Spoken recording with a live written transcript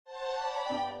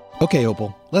Okay,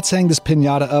 Opal, let's hang this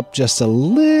piñata up just a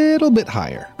little bit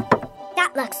higher.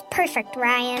 That looks perfect,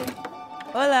 Ryan.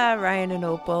 Hola, Ryan and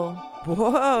Opal.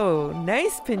 Whoa,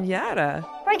 nice piñata.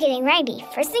 We're getting ready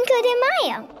for Cinco de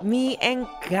Mayo. Me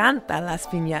encanta las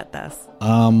piñatas.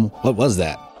 What was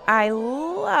that? I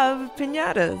love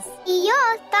piñatas. Y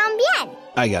yo también.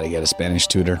 I gotta get a Spanish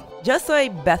tutor. Yo soy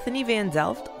Bethany Van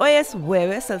Delft. Hoy es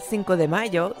jueves, el 5 de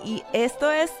mayo, y esto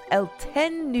es el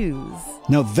 10 News.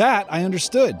 Now that I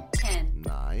understood. 10,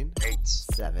 9, 8,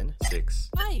 7, 6,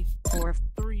 5, 4,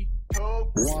 3,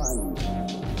 2, 1.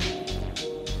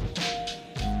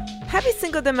 Happy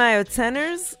Cinco de Mayo,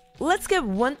 tenors. Let's get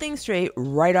one thing straight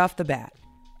right off the bat.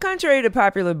 Contrary to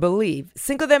popular belief,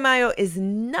 Cinco de Mayo is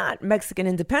not Mexican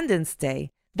Independence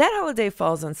Day. That holiday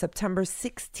falls on September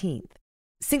 16th.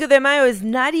 Cinco de Mayo is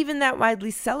not even that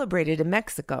widely celebrated in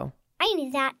Mexico. I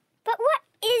knew that. But what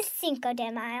is Cinco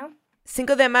de Mayo?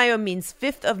 Cinco de Mayo means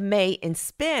 5th of May in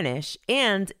Spanish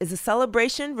and is a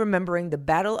celebration remembering the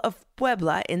Battle of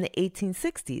Puebla in the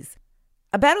 1860s.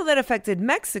 A battle that affected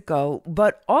Mexico,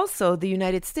 but also the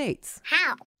United States.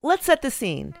 How? Let's set the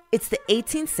scene. It's the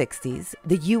 1860s.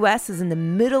 The U.S. is in the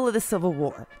middle of the Civil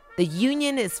War. The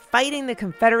Union is fighting the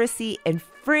Confederacy, and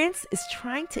France is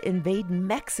trying to invade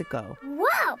Mexico.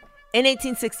 Whoa! In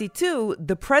 1862,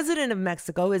 the president of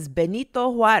Mexico is Benito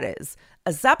Juarez,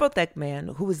 a Zapotec man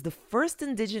who was the first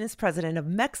indigenous president of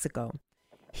Mexico.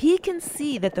 He can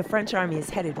see that the French army is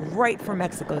headed right for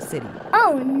Mexico City.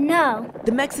 Oh, no.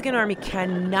 The Mexican army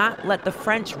cannot let the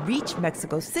French reach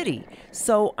Mexico City.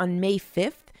 So on May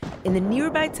 5th, in the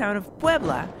nearby town of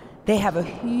Puebla, they have a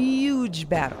huge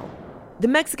battle. The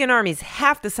Mexican army is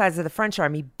half the size of the French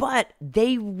army, but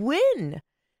they win.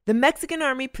 The Mexican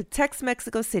army protects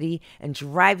Mexico City and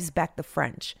drives back the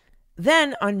French.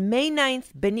 Then, on May 9th,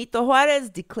 Benito Juarez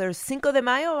declares Cinco de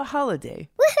Mayo a holiday.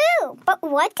 Woohoo! But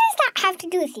what does that have to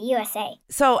do with the USA?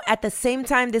 So, at the same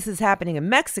time this is happening in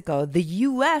Mexico, the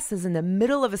U.S. is in the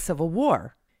middle of a civil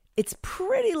war. It's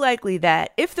pretty likely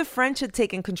that if the French had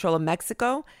taken control of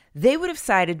Mexico, they would have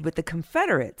sided with the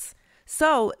Confederates.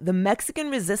 So, the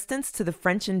Mexican resistance to the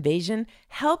French invasion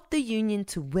helped the Union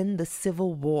to win the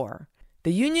Civil War.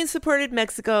 The Union supported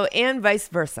Mexico and vice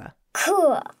versa.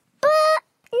 Cool. But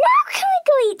now can we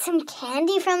go eat some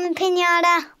candy from the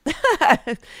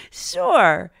piñata?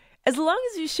 Sure, as long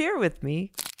as you share with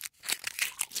me.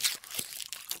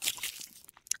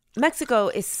 Mexico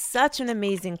is such an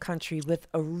amazing country with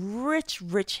a rich,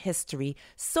 rich history,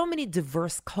 so many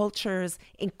diverse cultures,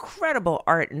 incredible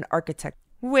art and architecture.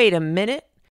 Wait a minute.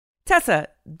 Tessa,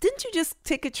 didn't you just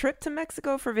take a trip to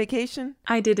Mexico for vacation?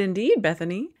 I did indeed,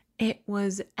 Bethany. It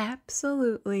was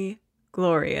absolutely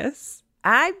glorious.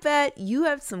 I bet you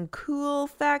have some cool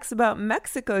facts about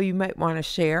Mexico you might want to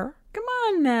share. Come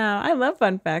on now. I love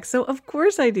fun facts, so of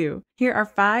course I do. Here are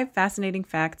 5 fascinating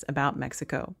facts about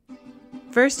Mexico.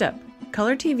 First up,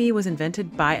 color TV was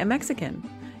invented by a Mexican.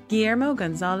 Guillermo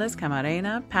Gonzalez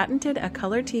Camarena patented a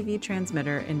color TV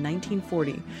transmitter in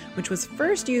 1940, which was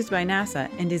first used by NASA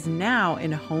and is now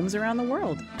in homes around the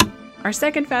world. Our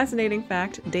second fascinating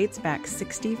fact dates back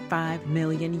 65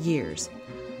 million years.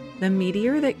 The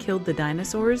meteor that killed the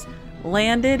dinosaurs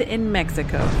landed in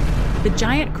Mexico. The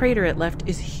giant crater it left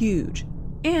is huge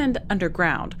and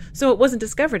underground, so it wasn't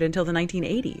discovered until the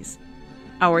 1980s.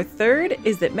 Our third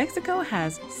is that Mexico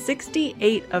has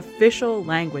 68 official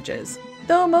languages.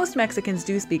 Though most Mexicans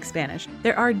do speak Spanish,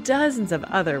 there are dozens of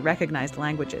other recognized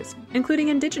languages, including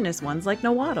indigenous ones like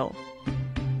Nahuatl.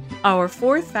 Our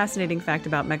fourth fascinating fact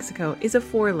about Mexico is a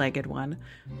 4-legged one.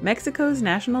 Mexico's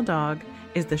national dog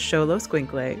is the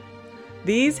Xoloscuincle.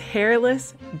 These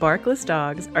hairless, barkless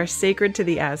dogs are sacred to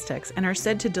the Aztecs and are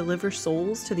said to deliver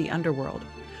souls to the underworld.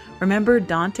 Remember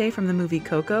Dante from the movie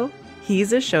Coco?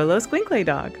 He's a Xoloscuincle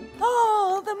dog.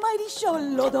 Oh, the mighty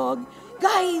Xolo dog,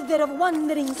 guider of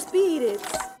wandering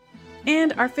spirits.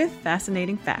 And our fifth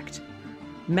fascinating fact.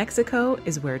 Mexico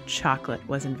is where chocolate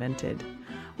was invented.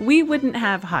 We wouldn't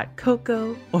have hot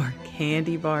cocoa or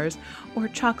candy bars or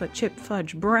chocolate chip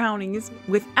fudge brownies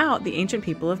without the ancient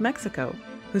people of Mexico,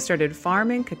 who started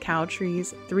farming cacao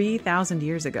trees 3,000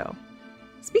 years ago.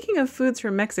 Speaking of foods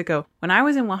from Mexico, when I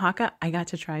was in Oaxaca, I got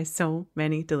to try so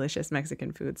many delicious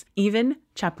Mexican foods, even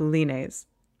chapulines,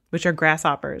 which are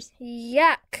grasshoppers.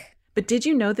 Yuck. But did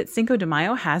you know that Cinco de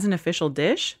Mayo has an official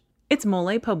dish? It's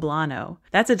mole poblano.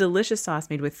 That's a delicious sauce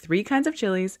made with 3 kinds of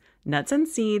chilies, nuts and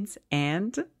seeds,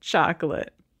 and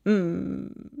chocolate.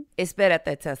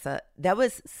 Espérate, Tessa. That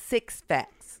was 6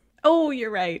 facts. Oh,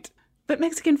 you're right. But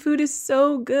Mexican food is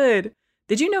so good.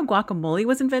 Did you know guacamole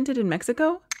was invented in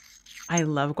Mexico? I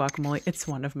love guacamole. It's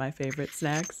one of my favorite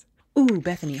snacks. Ooh,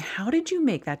 Bethany, how did you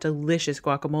make that delicious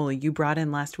guacamole you brought in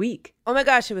last week? Oh my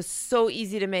gosh, it was so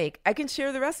easy to make. I can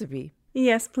share the recipe.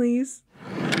 Yes, please.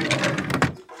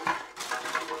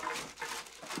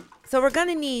 So we're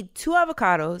gonna need 2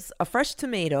 avocados, a fresh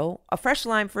tomato, a fresh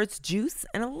lime for its juice,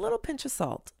 and a little pinch of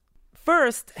salt.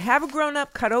 First, have a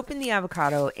grown-up cut open the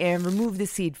avocado and remove the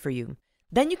seed for you.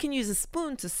 Then you can use a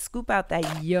spoon to scoop out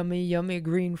that yummy, yummy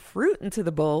green fruit into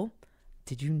the bowl.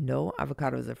 Did you know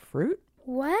avocado is a fruit?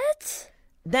 What?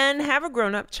 Then have a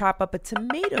grown-up chop up a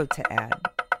tomato to add.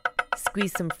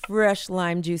 Squeeze some fresh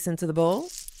lime juice into the bowl,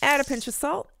 add a pinch of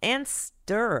salt, and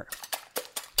stir.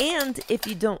 And if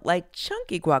you don't like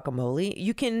chunky guacamole,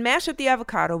 you can mash up the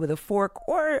avocado with a fork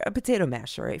or a potato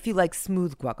masher if you like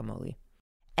smooth guacamole.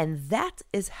 And that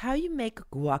is how you make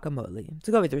guacamole.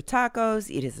 To go with your tacos,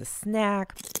 eat as a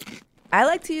snack. I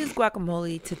like to use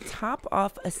guacamole to top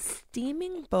off a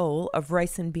steaming bowl of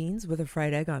rice and beans with a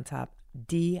fried egg on top.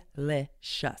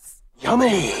 Delicious.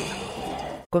 Yummy!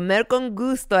 Comer con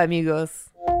gusto, amigos.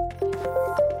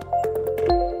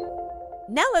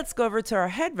 Now let's go over to our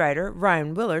head writer,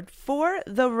 Ryan Willard, for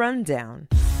the rundown.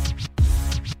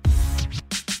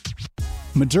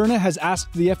 Moderna has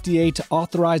asked the FDA to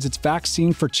authorize its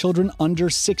vaccine for children under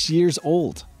 6 years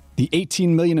old. The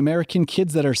 18 million American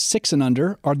kids that are 6 and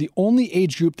under are the only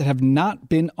age group that have not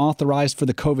been authorized for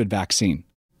the COVID vaccine.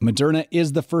 Moderna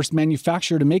is the first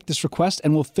manufacturer to make this request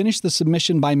and will finish the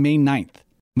submission by May 9th.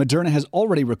 Moderna has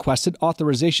already requested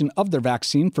authorization of their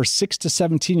vaccine for 6 to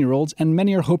 17-year-olds, and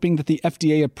many are hoping that the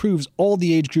FDA approves all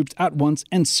the age groups at once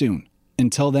and soon.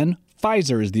 Until then,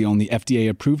 Pfizer is the only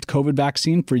FDA-approved COVID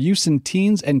vaccine for use in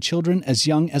teens and children as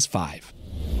young as 5.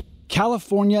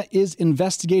 California is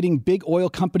investigating big oil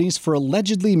companies for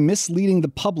allegedly misleading the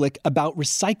public about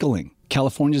recycling.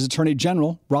 California's Attorney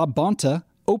General, Rob Bonta,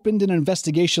 opened an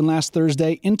investigation last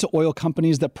Thursday into oil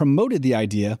companies that promoted the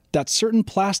idea that certain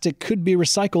plastic could be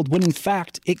recycled when in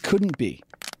fact it couldn't be.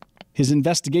 His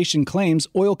investigation claims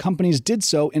oil companies did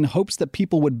so in hopes that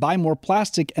people would buy more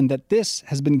plastic and that this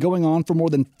has been going on for more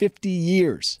than 50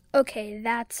 years. Okay,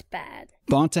 that's bad.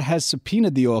 Bonta has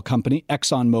subpoenaed the oil company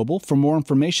ExxonMobil for more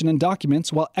information and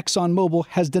documents, while ExxonMobil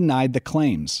has denied the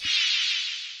claims.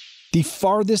 The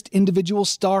farthest individual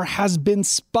star has been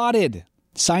spotted.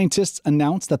 Scientists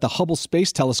announced that the Hubble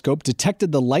Space Telescope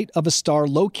detected the light of a star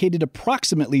located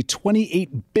approximately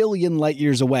 28 billion light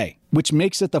years away, which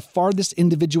makes it the farthest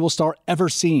individual star ever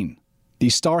seen. The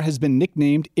star has been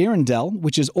nicknamed Earendel,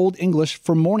 which is Old English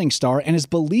for morning star, and is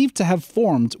believed to have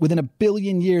formed within 1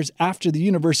 billion years after the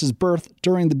universe's birth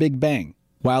during the Big Bang.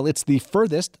 While it's the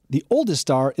furthest, the oldest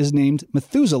star is named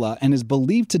Methuselah and is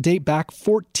believed to date back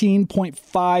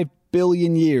 14.5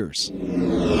 billion years.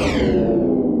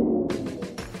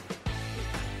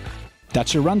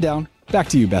 That's your rundown. Back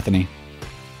to you, Bethany.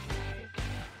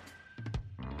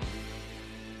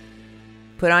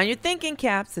 Put on your thinking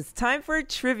caps. It's time for a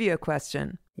trivia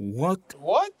question. What?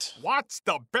 What's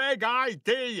the big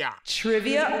idea?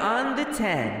 Trivia on the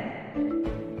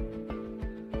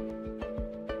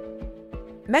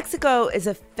 10. Mexico is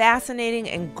a fascinating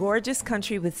and gorgeous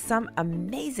country with some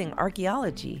amazing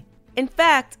archaeology. In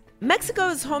fact, Mexico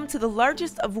is home to the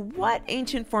largest of what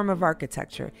ancient form of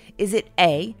architecture? Is it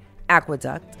A,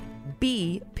 aqueduct,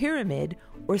 B, pyramid,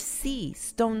 or C,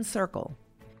 stone circle?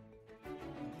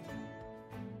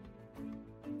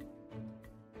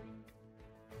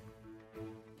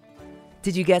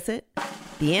 Did you guess it?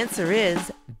 The answer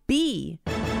is B.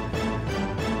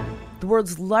 The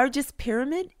world's largest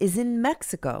pyramid is in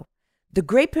Mexico. The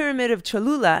Great Pyramid of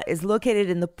Cholula is located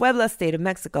in the Puebla state of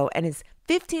Mexico and is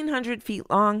 1,500 feet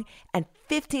long and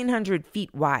 1,500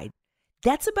 feet wide.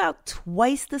 That's about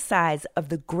twice the size of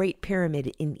the Great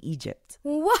Pyramid in Egypt.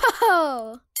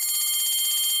 Whoa!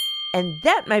 And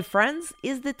that, my friends,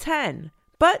 is the 10.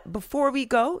 But before we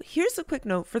go, here's a quick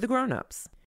note for the grown-ups.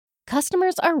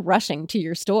 Customers are rushing to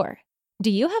your store.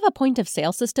 Do you have a point of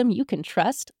sale system you can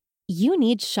trust? You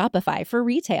need Shopify for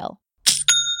retail.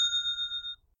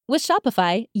 With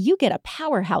Shopify, you get a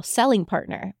powerhouse selling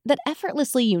partner that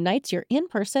effortlessly unites your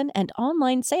in-person and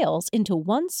online sales into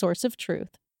one source of truth.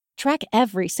 Track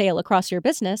every sale across your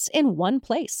business in one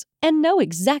place and know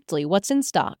exactly what's in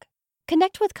stock.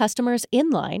 Connect with customers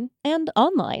in-line and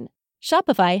online.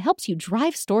 Shopify helps you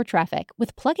drive store traffic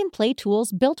with plug-and-play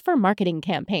tools built for marketing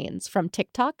campaigns from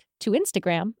TikTok to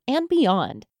Instagram and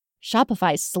beyond.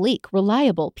 Shopify's sleek,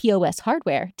 reliable POS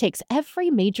hardware takes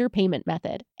every major payment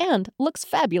method and looks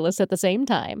fabulous at the same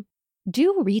time.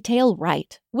 Do retail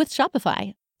right with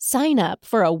Shopify. Sign up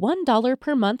for a $1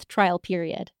 per month trial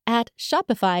period at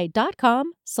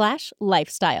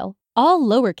shopify.com/lifestyle. All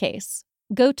lowercase.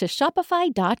 Go to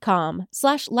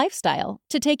shopify.com/lifestyle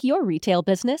to take your retail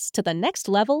business to the next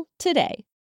level today.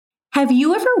 Have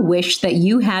you ever wished that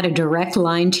you had a direct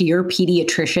line to your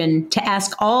pediatrician to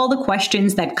ask all the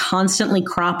questions that constantly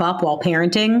crop up while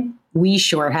parenting? We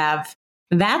sure have.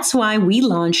 That's why we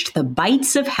launched the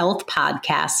Bites of Health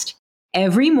podcast.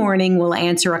 Every morning, we'll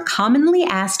answer a commonly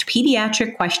asked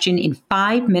pediatric question in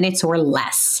 5 minutes or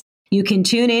less. You can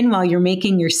tune in while you're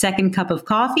making your second cup of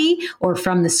coffee or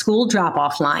from the school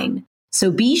drop-off line.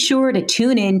 So be sure to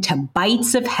tune in to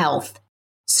Bites of Health,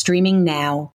 streaming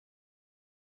now.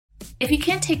 If you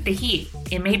can't take the heat,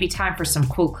 it may be time for some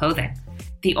cool clothing.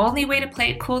 The only way to play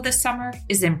it cool this summer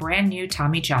is in brand new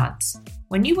Tommy Johns.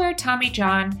 When you wear Tommy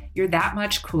John, you're that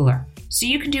much cooler, so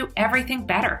you can do everything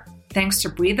better, thanks to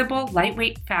breathable,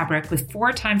 lightweight fabric with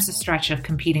 4 times the stretch of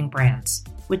competing brands.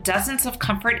 With dozens of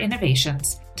comfort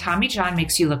innovations, Tommy John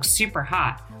makes you look super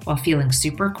hot while feeling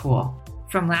super cool.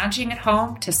 From lounging at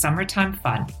home to summertime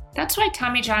fun. That's why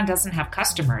Tommy John doesn't have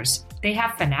customers, they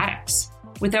have fanatics.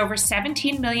 With over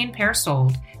 17 million pairs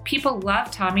sold, people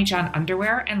love Tommy John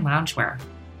underwear and loungewear.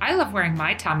 I love wearing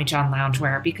my Tommy John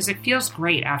loungewear because it feels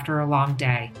great after a long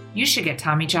day. You should get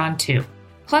Tommy John too.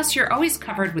 Plus, you're always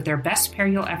covered with their best pair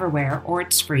you'll ever wear or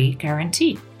it's free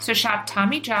guarantee. So shop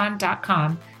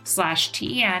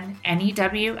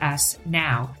TommyJohn.com/TENNEWS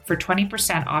now for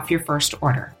 20% off your first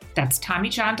order. That's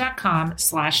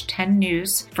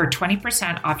TommyJohn.com/10news for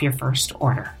 20% off your first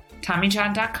order.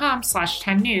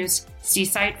 TommyJohn.com/10news. See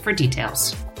site for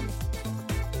details.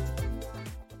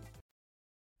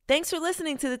 Thanks for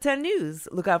listening to the 10 News.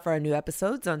 Look out for our new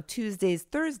episodes on Tuesdays,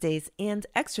 Thursdays, and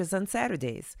extras on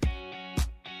Saturdays.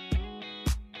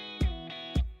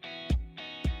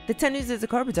 The 10 News is a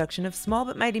co-production of Small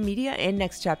But Mighty Media and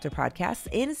Next Chapter Podcasts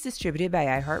and is distributed by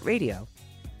iHeartRadio.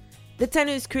 The 10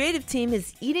 News creative team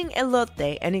is Eating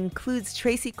Elote and includes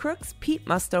Tracy Crooks, Pete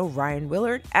Musto, Ryan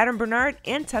Willard, Adam Bernard,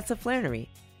 and Tessa Flannery.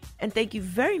 And thank you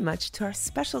very much to our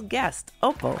special guest,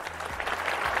 Opal.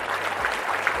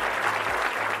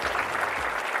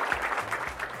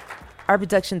 Our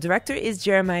production director is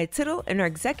Jeremiah Tittle, and our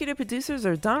executive producers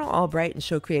are Donald Albright and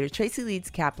show creator Tracy Leeds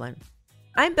Kaplan.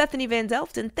 I'm Bethany Van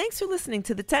Delft, and thanks for listening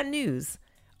to the 10 News.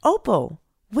 Opal,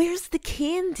 where's the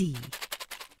candy?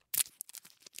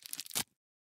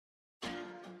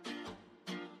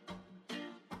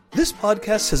 This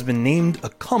podcast has been named a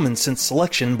Common Sense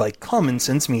selection by Common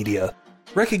Sense Media,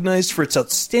 recognized for its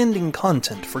outstanding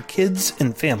content for kids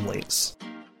and families.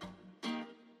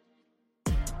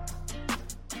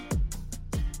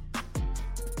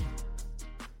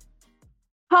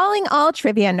 Calling all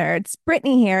trivia nerds,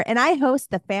 Brittany here, and I host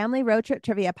the Family Road Trip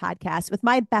Trivia Podcast with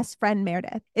my best friend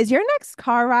Meredith. Is your next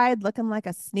car ride looking like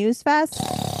a snooze fest?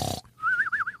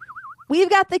 We've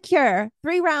got the cure.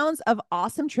 3 rounds of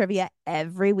awesome trivia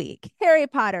every week. Harry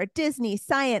Potter, Disney,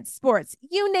 science, sports,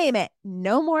 you name it.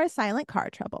 No more silent car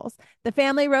troubles. The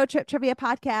Family Road Trip Trivia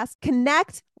Podcast.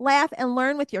 Connect, laugh, and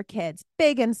learn with your kids,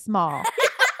 big and small.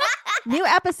 New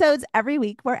episodes every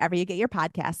week wherever you get your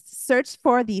podcasts. Search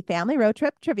for the Family Road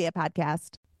Trip Trivia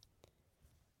Podcast.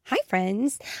 Hi,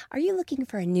 friends. Are you looking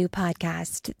for a new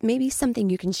podcast? Maybe something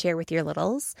you can share with your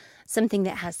littles? Something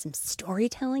that has some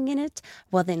storytelling in it?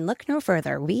 Well, then look no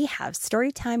further. We have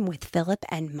Storytime with Philip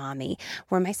and Mommy,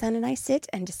 where my son and I sit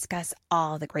and discuss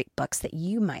all the great books that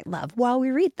you might love while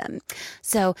we read them.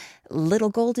 So, Little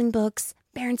Golden Books,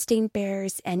 Berenstain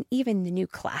Bears, and even the new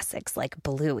classics like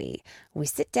Bluey. We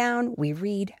sit down, we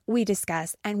read, we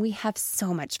discuss, and we have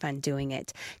so much fun doing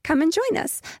it. Come and join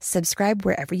us. Subscribe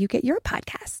wherever you get your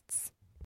podcasts.